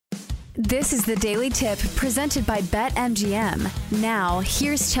This is the Daily Tip presented by BetMGM. Now,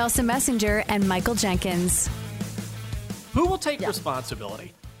 here's Chelsea Messenger and Michael Jenkins. Who will take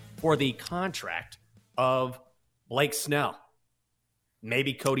responsibility for the contract of Blake Snell?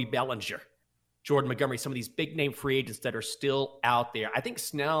 Maybe Cody Bellinger, Jordan Montgomery, some of these big name free agents that are still out there. I think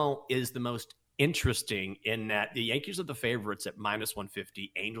Snell is the most interesting in that the Yankees are the favorites at minus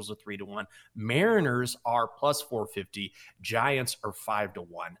 150, Angels are 3-1, Mariners are plus 450, Giants are 5-1.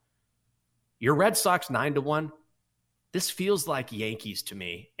 Your Red Sox 9-1. This feels like Yankees to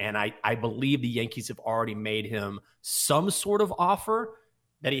me, and I believe the Yankees have already made him some sort of offer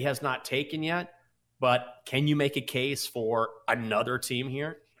that he has not taken yet. But can you make a case for another team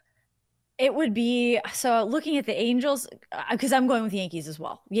here? It would be, so looking at the Angels, because I'm going with Yankees as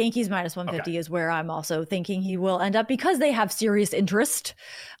well. Yankees minus 150 is where I'm also thinking he will end up because they have serious interest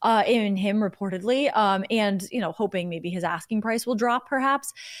in him reportedly. And, hoping maybe his asking price will drop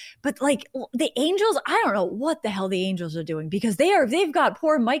perhaps. But like the Angels, I don't know what the hell the Angels are doing because they've got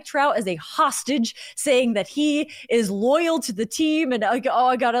poor Mike Trout as a hostage saying that he is loyal to the team. And we're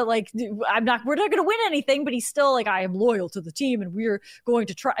not going to win anything, but he's still like, I am loyal to the team and we're going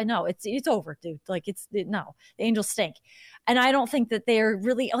to try. No, it's over, dude. Like no, the Angels stink. And I don't think that they're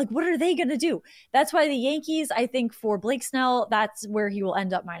really like, what are they going to do? That's why the Yankees, I think for Blake Snell, that's where he will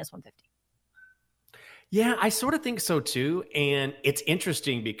end up minus 150. Yeah, I sort of think so too. And it's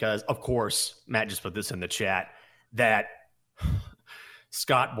interesting because, of course, Matt just put this in the chat that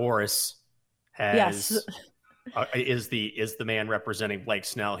Scott Boras is the man representing Blake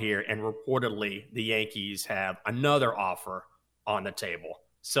Snell here. And reportedly the Yankees have another offer on the table.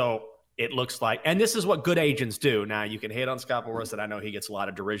 So it looks like, and this is what good agents do. Now, you can hate on Scott Boras, and I know he gets a lot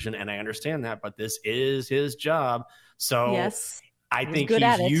of derision, and I understand that, but this is his job. So yes, I think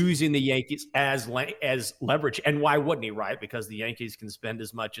he's using the Yankees as leverage. And why wouldn't he, right? Because the Yankees can spend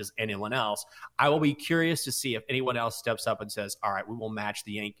as much as anyone else. I will be curious to see if anyone else steps up and says, all right, we will match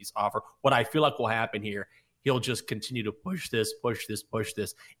the Yankees offer. What I feel like will happen here, he'll just continue to push this.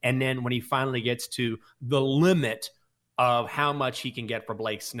 And then when he finally gets to the limit of how much he can get for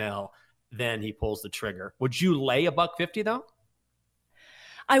Blake Snell, then he pulls the trigger. Would you lay $150 though?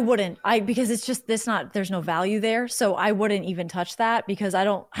 I wouldn't. Because it's just there's no value there. So I wouldn't even touch that because I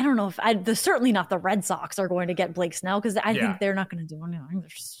don't know if certainly not the Red Sox are going to get Blake Snell because I think they're not going to do anything. They're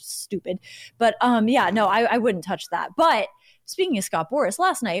stupid. But I wouldn't touch that. But speaking of Scott Boras,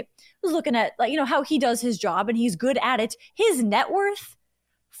 last night I was looking at how he does his job and he's good at it. His net worth,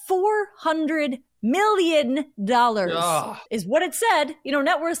 $400 million is what it said.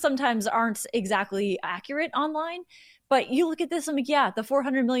 Net worth sometimes aren't exactly accurate online, but you look at this, I'm like, yeah, the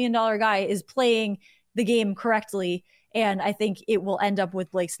 $400 million guy is playing the game correctly. And I think it will end up with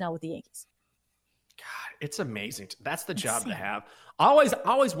Blake Snell with the Yankees. God, it's amazing. That's the job to have. I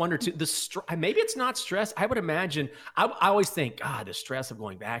always wonder too, maybe it's not stress. I would imagine, I always think, the stress of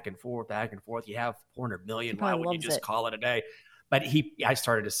going back and forth. You have $400 million. Why wouldn't you just call it a day? But I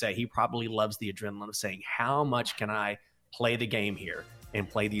started to say he probably loves the adrenaline of saying, how much can I play the game here and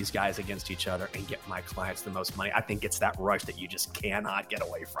play these guys against each other and get my clients the most money? I think it's that rush that you just cannot get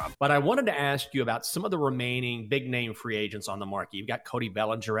away from. But I wanted to ask you about some of the remaining big name free agents on the market. You've got Cody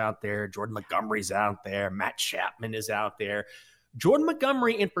Bellinger out there. Jordan Montgomery's out there. Matt Chapman is out there. Jordan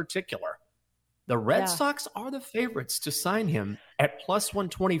Montgomery in particular. The Red Sox are the favorites to sign him at plus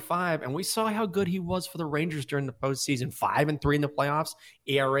 125, and we saw how good he was for the Rangers during the postseason. 5-3 in the playoffs,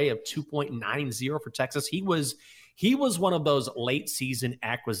 ERA of 2.90 for Texas. He was one of those late season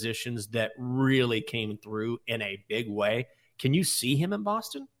acquisitions that really came through in a big way. Can you see him in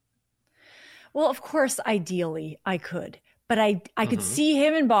Boston? Well, of course, ideally I could. But I could see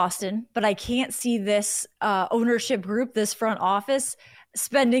him in Boston, but I can't see this ownership group, this front office,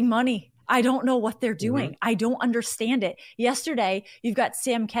 spending money. I don't know what they're doing. I don't understand it. Yesterday, you've got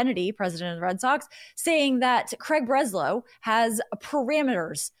Sam Kennedy, president of the Red Sox, saying that Craig Breslow has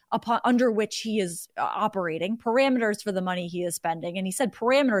parameters under which he is operating, parameters for the money he is spending. And he said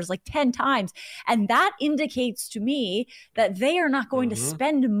parameters like 10 times. And that indicates to me that they are not going to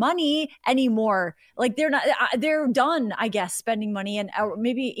spend money anymore. Like they're done, I guess, spending money. And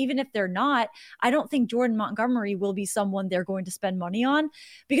maybe even if they're not, I don't think Jordan Montgomery will be someone they're going to spend money on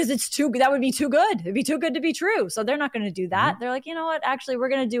because that would be too good. It'd be too good to be true. So they're not going to do that. They're like, you know what? Actually, we're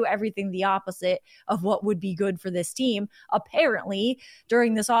going to do everything the opposite of what would be good for this team, apparently,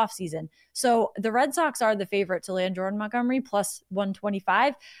 during this offseason. So the Red Sox are the favorite to land Jordan Montgomery plus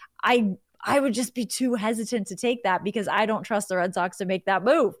 125. I I would just be too hesitant to take that because I don't trust the Red Sox to make that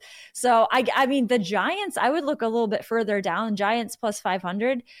move. So I mean, the Giants, I would look a little bit further down. Giants plus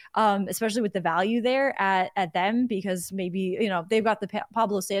 500, especially with the value there at them, because maybe, they've got the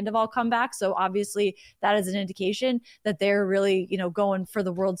Pablo Sandoval comeback. So obviously that is an indication that they're really, going for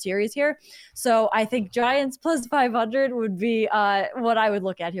the World Series here. So I think Giants plus 500 would be what I would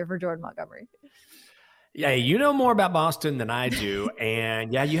look at here for Jordan Montgomery. Yeah, you know more about Boston than I do.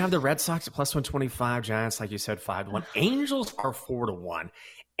 And yeah, you have the Red Sox at plus 125, Giants, like you said, 5-1. Angels are 4-1.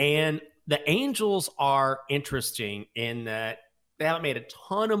 And the Angels are interesting in that they haven't made a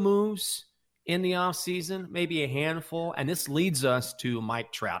ton of moves in the offseason, maybe a handful. And this leads us to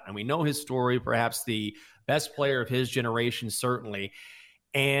Mike Trout. And we know his story, perhaps the best player of his generation, certainly.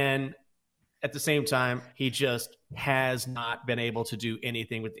 And at the same time, he just has not been able to do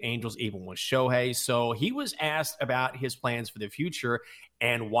anything with the Angels, even with Shohei. So he was asked about his plans for the future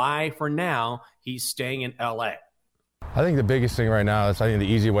and why, for now, he's staying in L.A. I think the biggest thing right now is I think the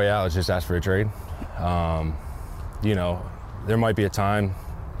easy way out is just ask for a trade. There might be a time,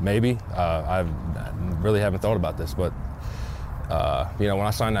 maybe. I really haven't thought about this, but, when I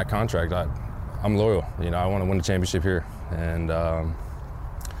signed that contract, I'm loyal. I want to win a championship here. And,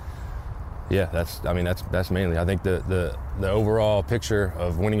 yeah, that's mainly. I think the overall picture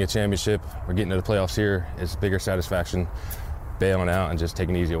of winning a championship or getting to the playoffs here is bigger satisfaction bailing out and just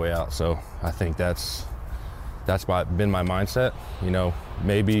taking the easy way out. So I think that's been my mindset.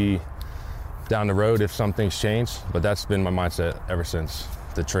 Maybe down the road if some things change, but that's been my mindset ever since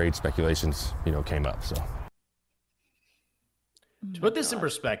the trade speculations, came up. So to put this in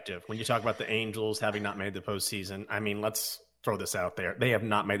perspective, when you talk about the Angels having not made the postseason, let's throw this out there. They have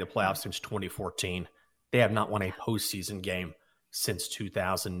not made the playoffs since 2014. They have not won a postseason game since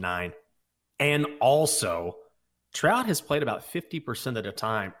 2009. And also, Trout has played about 50% of the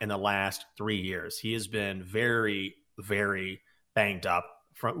time in the last 3 years. He has been very, very banged up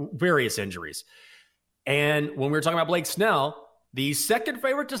from various injuries. And when we were talking about Blake Snell, the second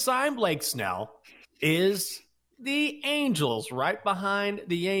favorite to sign Blake Snell is the Angels, right behind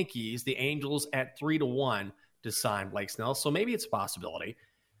the Yankees. The Angels at 3-1 to sign Blake Snell. So maybe it's a possibility.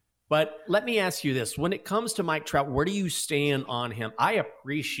 But let me ask you this. When it comes to Mike Trout, where do you stand on him? I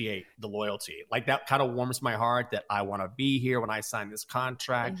appreciate the loyalty. Like, that kind of warms my heart that I want to be here when I sign this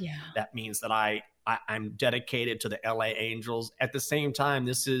contract. Yeah. That means that I'm dedicated to the LA Angels. At the same time,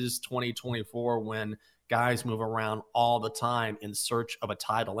 this is 2024 when guys move around all the time in search of a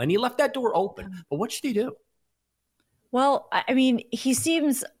title. And he left that door open. But what should he do? Well, he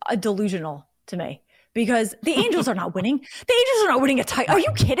seems delusional to me. Because the Angels are not winning. The Angels are not winning a title. Are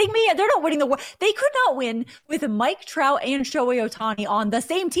you kidding me? They're not winning the war. They could not win with Mike Trout and Shohei Ohtani on the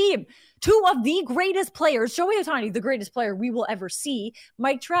same team. Two of the greatest players, Shohei Ohtani, the greatest player we will ever see.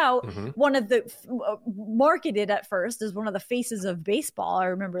 Mike Trout, one of the marketed at first as one of the faces of baseball. I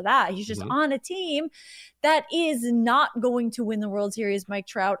remember that. He's just on a team that is not going to win the World Series. Mike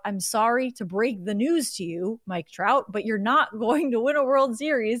Trout, I'm sorry to break the news to you, Mike Trout, but you're not going to win a World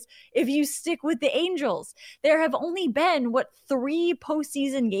Series if you stick with the Angels. There have only been, 3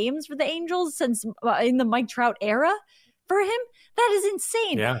 postseason games for the Angels since in the Mike Trout era for him? That is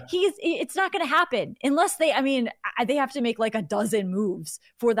insane. Yeah. It's not going to happen unless they have to make like a dozen moves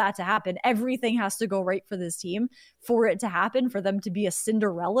for that to happen. Everything has to go right for this team for it to happen, for them to be a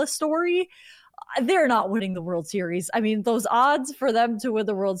Cinderella story. They're not winning the World Series. Those odds for them to win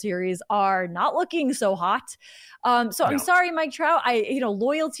the World Series are not looking so hot. No. I'm sorry, Mike Trout.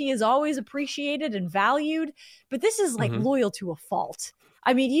 Loyalty is always appreciated and valued, but this is like loyal to a fault.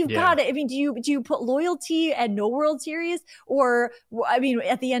 You've got it. Do you put loyalty and no World Series? Or,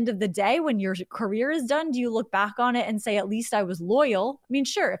 at the end of the day, when your career is done, do you look back on it and say, at least I was loyal?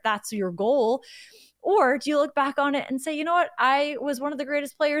 Sure, if that's your goal. Or do you look back on it and say, you know what? I was one of the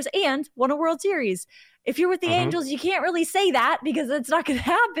greatest players and won a World Series. If you're with the Angels, you can't really say that because it's not going to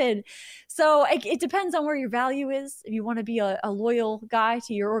happen. So it depends on where your value is. If you want to be a loyal guy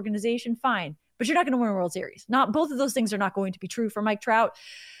to your organization, fine. But you're not going to win a World Series. Both of those things are not going to be true for Mike Trout.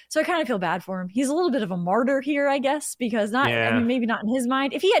 So I kind of feel bad for him. He's a little bit of a martyr here, I guess, because maybe not in his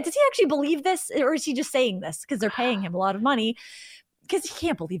mind. Does he actually believe this, or is he just saying this because they're paying him a lot of money? Because he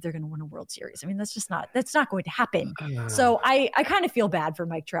can't believe they're going to win a World Series. That's not going to happen. So I kind of feel bad for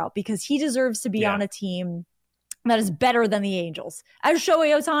Mike Trout because he deserves to be on a team that is better than the Angels, as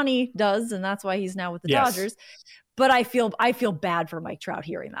Shohei Ohtani does, and that's why he's now with the Dodgers. But I feel bad for Mike Trout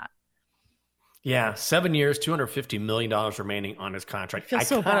hearing that. Yeah, 7 years, $250 million remaining on his contract. I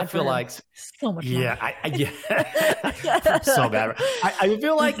kind of feel like so much. Yeah, so bad. I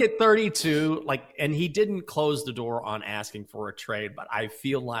feel like at 32, and he didn't close the door on asking for a trade, but I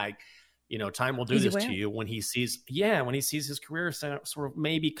feel like, time will do Easy this way to out. you when he sees his career sort of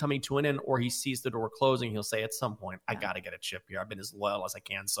maybe coming to an end, or he sees the door closing. He'll say at some point, I got to get a chip here. I've been as loyal as I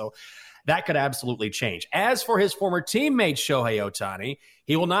can. So that could absolutely change. As for his former teammate, Shohei Ohtani,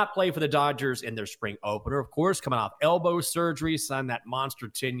 he will not play for the Dodgers in their spring opener. Of course, coming off elbow surgery, signed that monster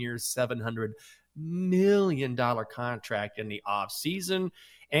 10 years, $700 million contract in the offseason.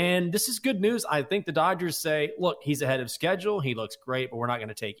 And this is good news. I think the Dodgers say, look, he's ahead of schedule. He looks great, but we're not going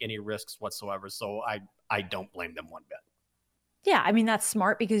to take any risks whatsoever. So I don't blame them one bit. Yeah, I mean, that's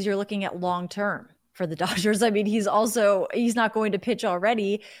smart because you're looking at long-term for the Dodgers. I mean, he's not going to pitch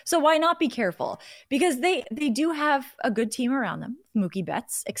already. So why not be careful? Because they do have a good team around them, Mookie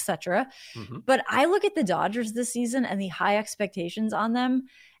Betts, etc. Mm-hmm. But I look at the Dodgers this season and the high expectations on them,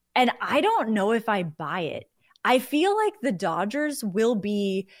 and I don't know if I buy it. I feel like the Dodgers will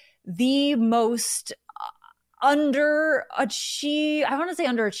be the most I want to say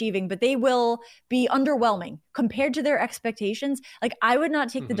underachieving, but they will be underwhelming compared to their expectations. Like, I would not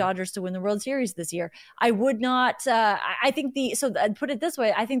take the Dodgers to win the World Series this year. I would not. I think I'd put it this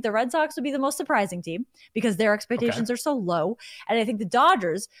way. I think the Red Sox would be the most surprising team because their expectations are so low. And I think the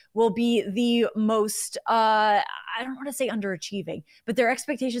Dodgers will be the most, I don't want to say underachieving, but their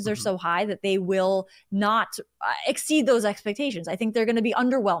expectations are so high that they will not exceed those expectations. I think they're going to be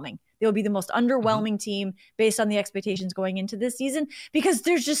underwhelming. They'll be the most underwhelming team based on the expectations going into this season because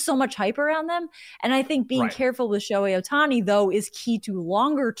there's just so much hype around them. And I think being careful with Shohei Ohtani, though, is key to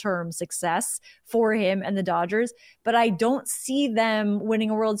longer term success for him and the Dodgers. But I don't see them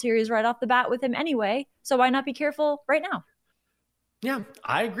winning a World Series right off the bat with him anyway. So why not be careful right now? Yeah,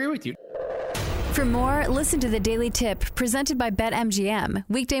 I agree with you. For more, listen to the Daily Tip presented by BetMGM.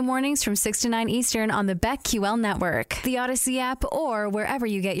 Weekday mornings from 6 to 9 Eastern on the BetQL network, the Odyssey app, or wherever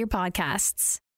you get your podcasts.